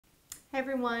Hey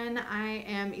everyone, I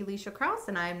am Alicia Kraus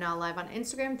and I am now live on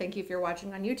Instagram. Thank you if you're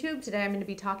watching on YouTube. Today I'm going to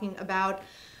be talking about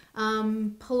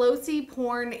Pelosi,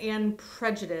 porn, and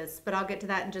prejudice, but I'll get to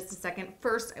that in just a second.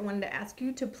 First, I wanted to ask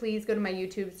you to please go to my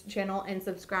YouTube channel and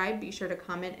subscribe. Be sure to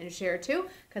comment and share too,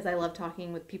 because I love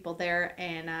talking with people there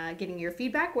and getting your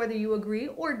feedback, whether you agree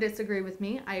or disagree with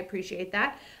me. I appreciate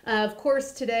that. Of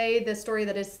course, today, the story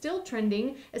that is still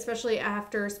trending, especially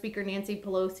after Speaker Nancy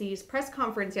Pelosi's press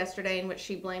conference yesterday, in which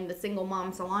she blamed the single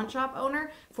mom salon shop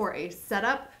owner for a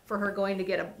setup for her going to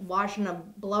get a wash and a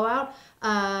blowout,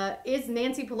 is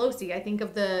Nancy Pelosi. I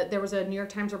think there was a New York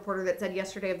Times reporter that said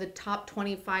yesterday of the top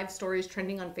 25 stories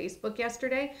trending on Facebook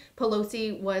yesterday,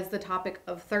 Pelosi was the topic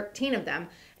of 13 of them.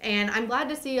 And I'm glad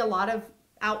to see a lot of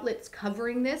outlets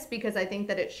covering this because I think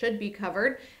that it should be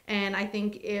covered. And I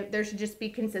think there should just be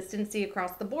consistency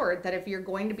across the board, that if you're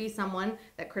going to be someone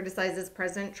that criticizes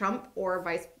President Trump or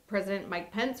Vice President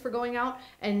Mike Pence for going out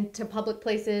and to public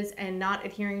places and not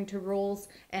adhering to rules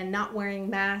and not wearing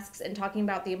masks and talking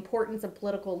about the importance of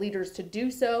political leaders to do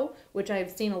so, which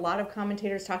I've seen a lot of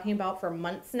commentators talking about for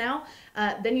months now,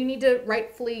 then you need to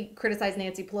rightfully criticize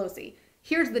Nancy Pelosi.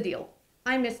 Here's the deal.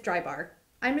 I miss dry bar.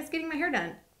 I miss getting my hair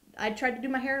done. I tried to do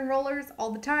my hair in rollers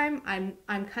all the time.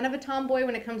 I'm kind of a tomboy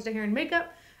when it comes to hair and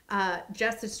makeup.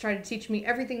 Jess has tried to teach me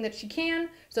everything that she can.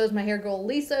 So is my hair girl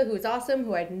Lisa, who is awesome,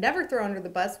 who I'd never throw under the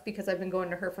bus because I've been going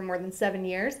to her for more than 7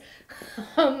 years.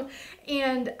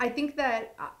 And I think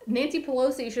that Nancy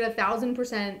Pelosi should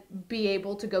 1,000% be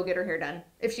able to go get her hair done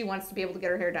if she wants to be able to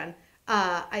get her hair done.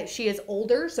 She is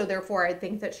older, so therefore I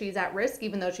think that she's at risk,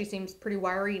 even though she seems pretty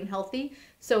wiry and healthy.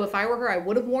 So if I were her, I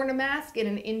would have worn a mask in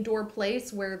an indoor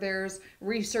place where there's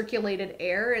recirculated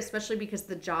air, especially because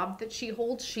the job that she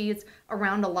holds, she's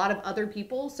around a lot of other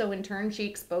people. So in turn, she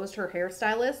exposed her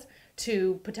hairstylist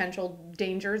to potential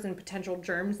dangers and potential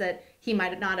germs that he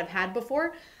might not have had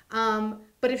before.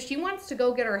 But if she wants to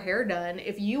go get her hair done,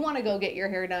 if you want to go get your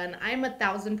hair done, I'm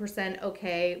 1,000%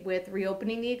 okay with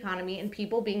reopening the economy and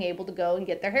people being able to go and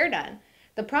get their hair done.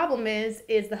 The problem is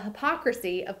the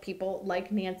hypocrisy of people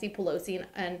like Nancy Pelosi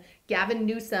and Gavin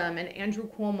Newsom and Andrew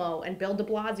Cuomo and Bill de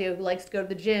Blasio, who likes to go to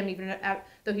the gym even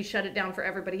though he shut it down for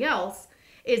everybody else,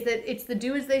 is that it's the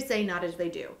do as they say, not as they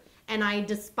do. And I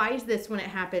despise this when it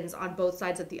happens on both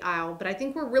sides of the aisle, but I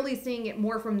think we're really seeing it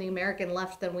more from the American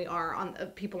left than we are on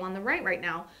people on the right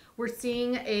now. We're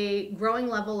seeing a growing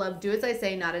level of do as I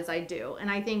say, not as I do. And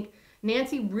I think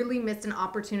Nancy really missed an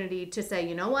opportunity to say,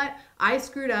 you know what, I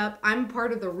screwed up. I'm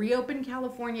part of the Reopen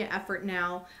California effort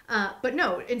now. But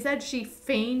no, instead she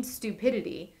feigned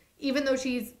stupidity, even though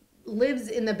she's lives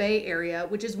in the Bay Area,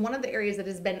 which is one of the areas that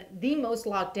has been the most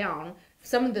locked down.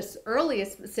 Some of the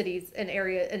earliest cities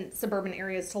and suburban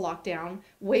areas to lock down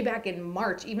way back in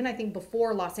March, even I think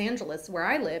before Los Angeles, where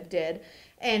I live, did.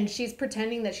 And she's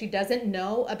pretending that she doesn't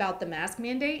know about the mask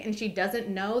mandate and she doesn't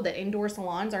know that indoor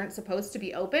salons aren't supposed to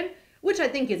be open, which I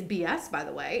think is BS, by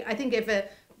the way. I think if a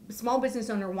small business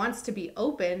owner wants to be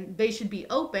open, they should be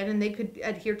open and they could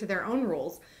adhere to their own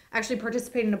rules. I actually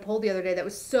participated in a poll the other day that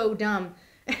was so dumb.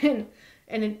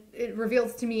 And it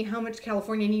reveals to me how much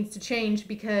California needs to change,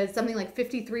 because something like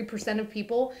 53% of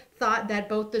people thought that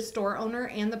both the store owner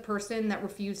and the person that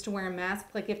refused to wear a mask,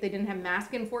 like if they didn't have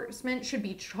mask enforcement, should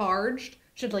be charged,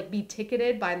 should like be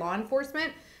ticketed by law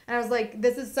enforcement. And I was like,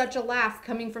 this is such a laugh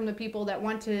coming from the people that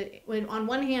want to, on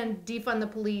one hand, defund the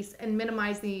police and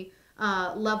minimize the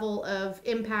level of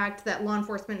impact that law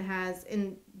enforcement has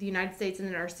in the United States and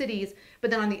in our cities. But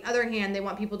then on the other hand, they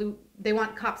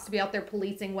want cops to be out there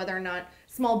policing whether or not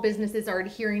small businesses are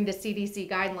adhering to CDC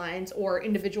guidelines or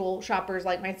individual shoppers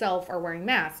like myself are wearing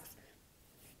masks.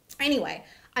 Anyway,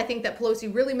 I think that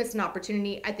Pelosi really missed an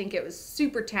opportunity. I think it was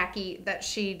super tacky that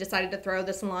she decided to throw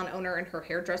the salon owner and her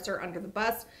hairdresser under the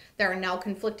bus. There are now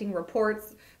conflicting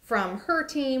reports from her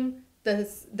team,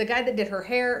 the guy that did her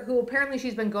hair, who apparently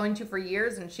she's been going to for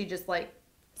years, and she just like,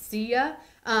 see ya.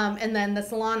 And then the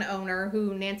salon owner,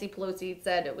 who Nancy Pelosi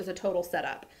said it was a total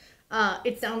setup.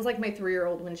 It sounds like my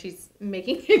 3-year-old when she's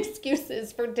making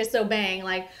excuses for disobeying,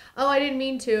 like, oh, I didn't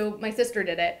mean to, my sister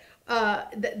did it.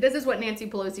 This is what Nancy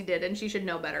Pelosi did, and she should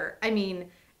know better. I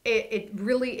mean, it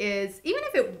really is, even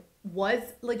if it was,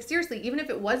 like, seriously, even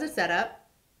if it was a setup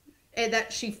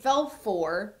that she fell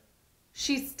for,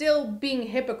 she's still being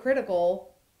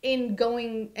hypocritical in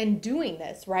going and doing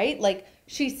this, right? Like,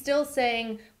 she's still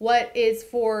saying what is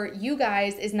for you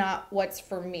guys is not what's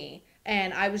for me.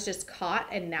 And I was just caught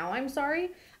and now I'm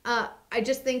sorry. I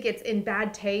just think it's in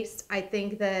bad taste. I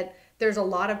think that there's a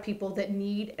lot of people that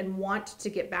need and want to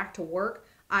get back to work.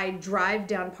 I drive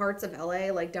down parts of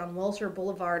LA, like down Wilshire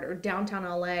Boulevard or downtown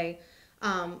LA,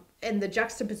 and the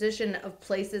juxtaposition of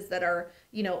places that are,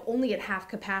 you know, only at half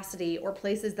capacity, or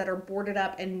places that are boarded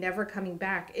up and never coming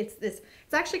back. It's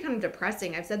actually kind of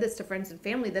depressing. I've said this to friends and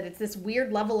family, that it's this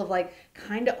weird level of like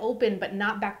kind of open but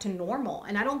not back to normal.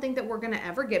 And I don't think that we're going to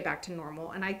ever get back to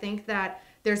normal. And I think that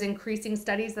there's increasing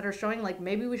studies that are showing like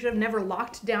maybe we should have never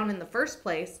locked down in the first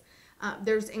place.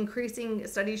 There's increasing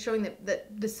studies showing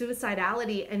that the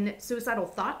suicidality and suicidal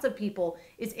thoughts of people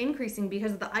is increasing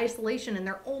because of the isolation, and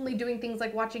they're only doing things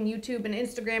like watching YouTube and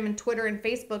Instagram and Twitter and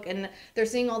Facebook, and they're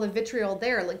seeing all the vitriol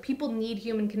there. Like, people need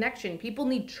human connection. People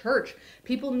need church.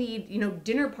 People need, you know,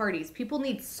 dinner parties. People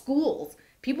need schools.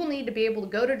 People need to be able to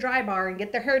go to Dry Bar and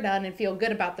get their hair done and feel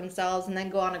good about themselves and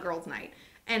then go on a girls' night.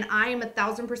 And I am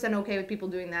 1,000% okay with people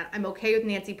doing that. I'm okay with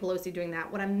Nancy Pelosi doing that.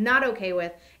 What I'm not okay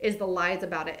with is the lies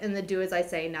about it and the do as I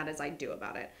say, not as I do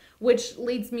about it. Which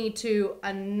leads me to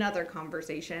another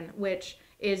conversation, which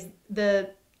is the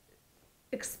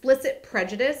explicit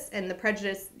prejudice, and the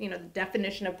prejudice, you know, the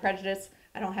definition of prejudice.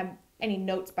 I don't have any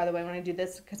notes, by the way, when I do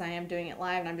this, because I am doing it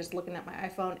live and I'm just looking at my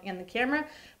iPhone and the camera.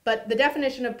 But the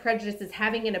definition of prejudice is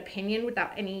having an opinion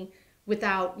without any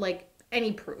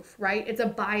proof, right? It's a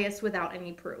bias without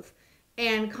any proof.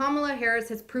 And Kamala Harris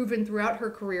has proven throughout her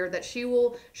career that she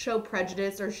will show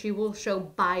prejudice or she will show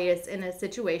bias in a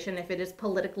situation if it is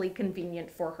politically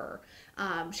convenient for her.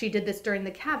 She did this during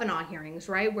the Kavanaugh hearings,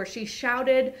 right? Where she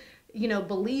shouted, you know,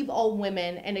 believe all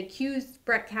women, and accused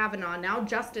Brett Kavanaugh, now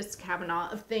Justice Kavanaugh,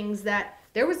 of things that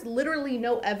there was literally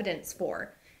no evidence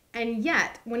for. And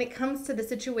yet, when it comes to the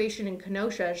situation in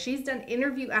Kenosha, she's done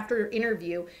interview after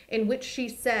interview in which she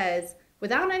says,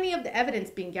 without any of the evidence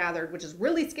being gathered, which is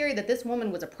really scary that this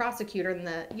woman was a prosecutor and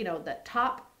the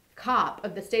top cop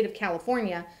of the state of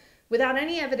California, without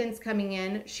any evidence coming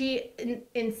in, she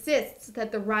insists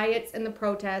that the riots and the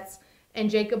protests and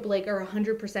Jacob Blake are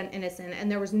 100% innocent, and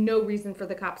there was no reason for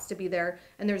the cops to be there,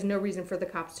 and there's no reason for the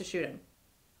cops to shoot him.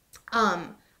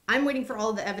 I'm waiting for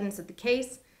all of the evidence of the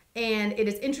case. And it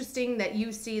is interesting that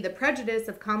you see the prejudice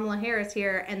of Kamala Harris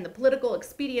here and the political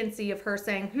expediency of her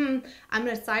saying, I'm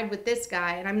going to side with this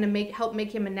guy and I'm going to help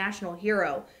make him a national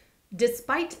hero,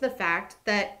 despite the fact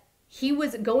that he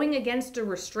was going against a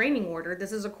restraining order.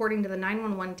 This is according to the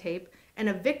 911 tape, and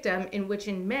a victim in which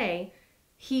in May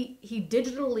he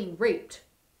digitally raped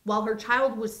while her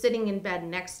child was sitting in bed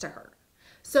next to her.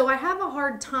 So I have a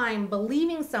hard time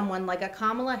believing someone like a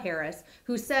Kamala Harris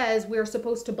who says we're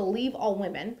supposed to believe all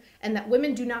women and that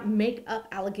women do not make up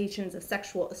allegations of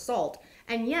sexual assault.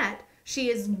 And yet she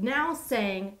is now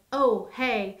saying, oh,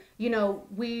 hey, you know,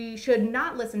 we should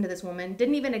not listen to this woman.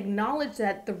 Didn't even acknowledge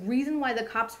that the reason why the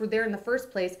cops were there in the first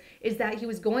place is that he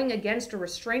was going against a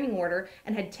restraining order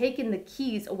and had taken the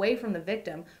keys away from the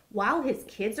victim while his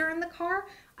kids are in the car.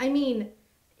 I mean,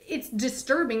 it's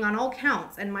disturbing on all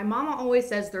counts. And my mama always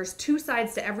says there's two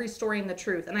sides to every story and the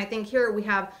truth. And I think here we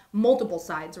have multiple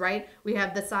sides, right? We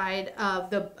have the side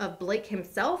of Blake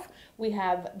himself. We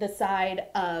have the side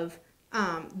of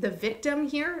the victim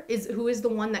here, who is the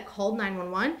one that called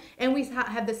 911. And we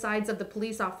have the sides of the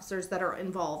police officers that are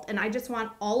involved. And I just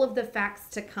want all of the facts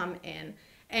to come in.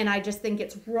 And I just think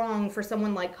it's wrong for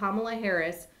someone like Kamala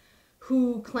Harris,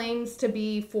 who claims to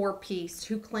be for peace,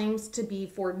 who claims to be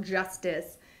for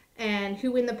justice, and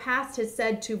who in the past has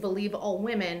said to believe all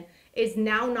women, is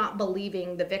now not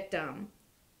believing the victim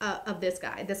of this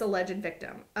guy, this alleged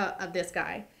victim of this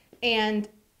guy. And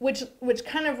which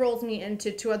kind of rolls me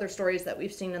into two other stories that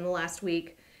we've seen in the last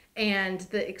week, and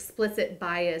the explicit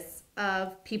bias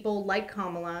of people like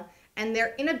Kamala and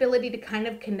their inability to kind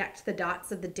of connect the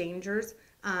dots of the dangers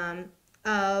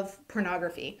of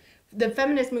pornography. The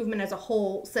feminist movement as a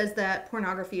whole says that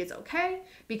pornography is okay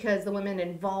because the women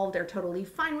involved are totally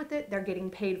fine with it. They're getting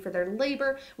paid for their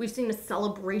labor. We've seen a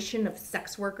celebration of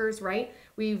sex workers, right?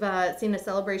 We've seen a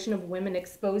celebration of women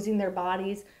exposing their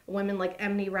bodies. Women like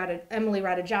Emily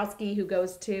Ratajkowski, who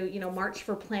goes to, March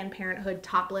for Planned Parenthood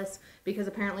topless because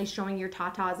apparently showing your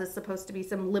tatas is supposed to be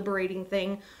some liberating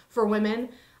thing for women.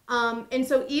 And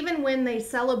so even when they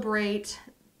celebrate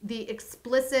the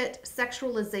explicit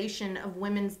sexualization of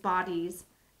women's bodies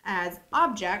as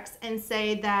objects and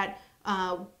say that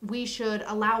we should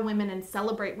allow women and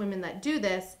celebrate women that do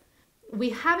this,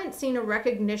 we haven't seen a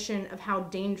recognition of how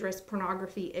dangerous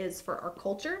pornography is for our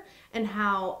culture and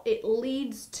how it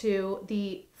leads to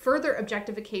the further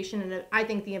objectification and I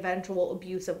think the eventual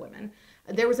abuse of women.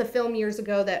 There was a film years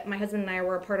ago that my husband and I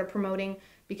were a part of promoting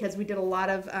because we did a lot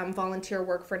of volunteer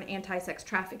work for an anti-sex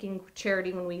trafficking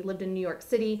charity when we lived in New York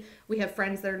City. We have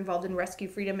friends that are involved in Rescue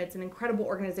Freedom. It's an incredible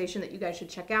organization that you guys should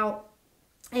check out.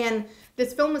 And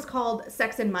this film was called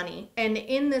Sex and Money. And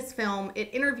in this film,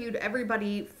 it interviewed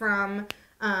everybody from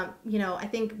You know, I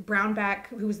think Brownback,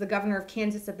 who was the governor of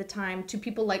Kansas at the time, to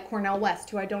people like Cornel West,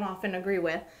 who I don't often agree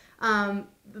with,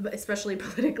 especially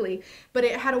politically, but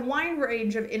it had a wide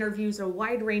range of interviews, a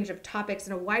wide range of topics,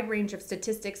 and a wide range of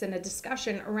statistics, and a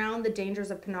discussion around the dangers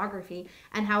of pornography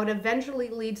and how it eventually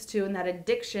leads to, and that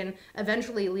addiction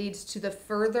eventually leads to the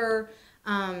further,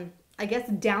 I guess,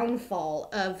 downfall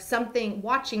of something,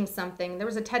 watching something. There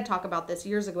was a TED Talk about this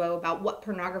years ago about what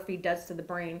pornography does to the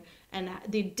brain and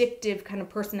the addictive kind of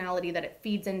personality that it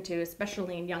feeds into,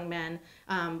 especially in young men,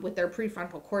 with their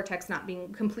prefrontal cortex not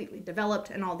being completely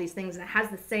developed and all these things. And it has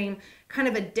the same kind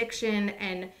of addiction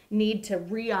and need to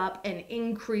re-up and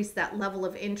increase that level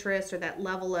of interest or that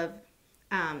level of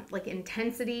like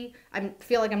intensity. I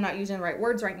feel like I'm not using the right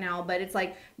words right now, but it's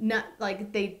like not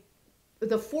like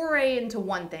the foray into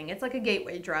one thing, it's like a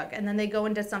gateway drug, and then they go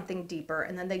into something deeper,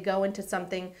 and then they go into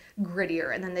something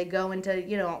grittier, and then they go into,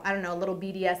 you know, I don't know, a little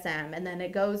BDSM, and then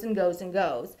it goes and goes and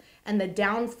goes. And the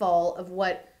downfall of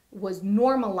what was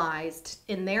normalized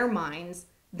in their minds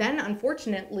then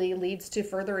unfortunately leads to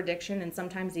further addiction and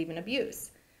sometimes even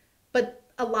abuse. But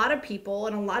a lot of people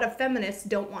and a lot of feminists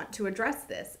don't want to address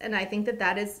this. And I think that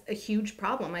that is a huge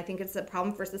problem. I think it's a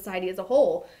problem for society as a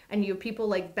whole. And you have people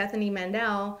like Bethany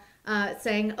Mandel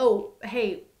saying, oh,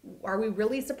 hey, are we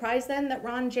really surprised then that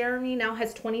Ron Jeremy now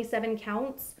has 27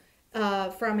 counts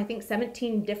from, I think,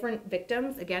 17 different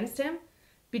victims against him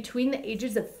between the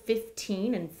ages of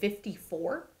 15 and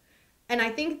 54? And I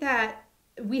think that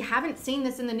we haven't seen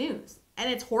this in the news,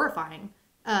 and it's horrifying.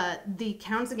 The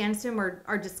counts against him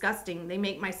are disgusting. They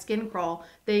make my skin crawl.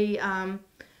 They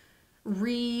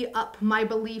re-up my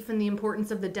belief in the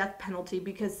importance of the death penalty,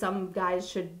 because some guys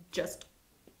should just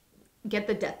get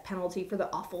the death penalty for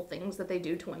the awful things that they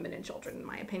do to women and children, in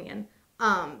my opinion.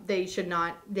 They should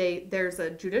not, there's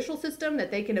a judicial system that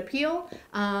they can appeal,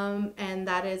 and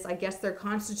that is, I guess, their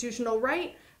constitutional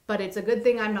right, but it's a good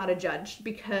thing I'm not a judge,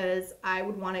 because I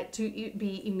would want it to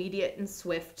be immediate and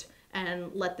swift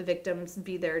and let the victims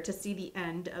be there to see the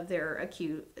end of their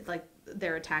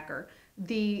their attacker.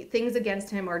 The things against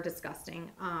him are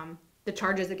disgusting. The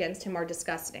charges against him are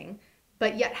disgusting,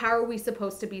 but yet how are we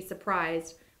supposed to be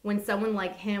surprised when someone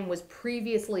like him was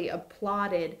previously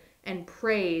applauded and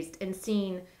praised and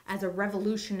seen as a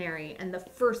revolutionary and the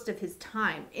first of his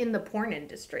time in the porn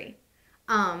industry,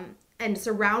 and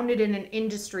surrounded in an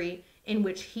industry in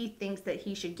which he thinks that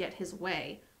he should get his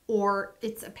way, or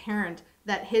it's apparent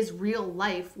that his real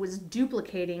life was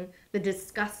duplicating the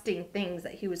disgusting things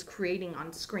that he was creating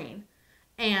on screen.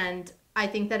 And I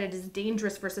think that it is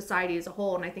dangerous for society as a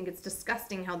whole, and I think it's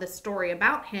disgusting how this story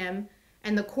about him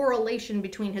and the correlation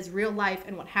between his real life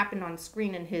and what happened on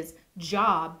screen and his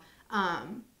job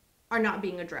are not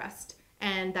being addressed,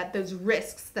 and that those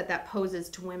risks that poses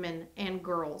to women and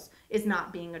girls is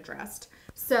not being addressed.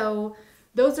 So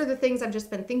those are the things I've just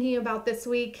been thinking about this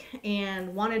week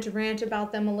and wanted to rant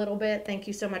about them a little bit. Thank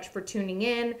you so much for tuning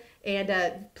in,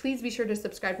 and please be sure to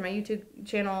subscribe to my YouTube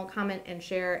channel, comment, and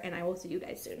share, and I will see you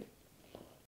guys soon.